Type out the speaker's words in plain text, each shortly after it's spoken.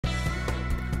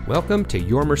Welcome to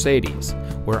Your Mercedes,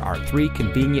 where our 3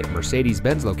 convenient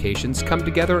Mercedes-Benz locations come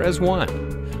together as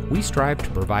one. We strive to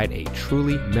provide a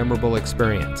truly memorable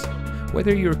experience.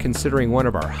 Whether you're considering one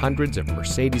of our hundreds of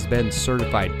Mercedes-Benz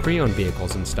certified pre-owned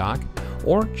vehicles in stock,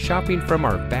 or shopping from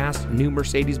our vast new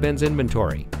Mercedes-Benz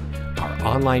inventory, our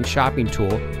online shopping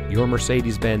tool, Your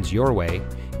Mercedes-Benz Your Way,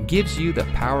 gives you the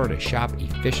power to shop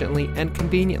efficiently and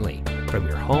conveniently from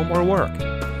your home or work.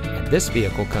 And this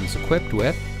vehicle comes equipped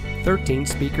with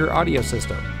 13-speaker audio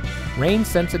system,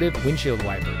 rain-sensitive windshield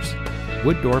wipers,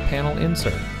 wood door panel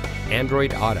insert,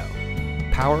 Android Auto,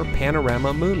 power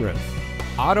panorama moonroof,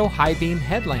 auto high beam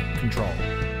headlamp control,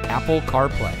 Apple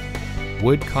CarPlay,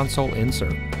 wood console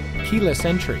insert, keyless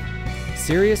entry,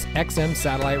 Sirius XM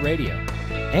satellite radio,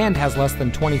 and has less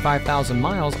than 25,000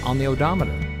 miles on the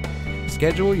odometer.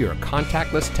 Schedule your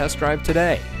contactless test drive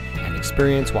today and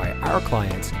experience why our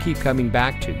clients keep coming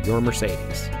back to Your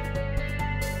Mercedes.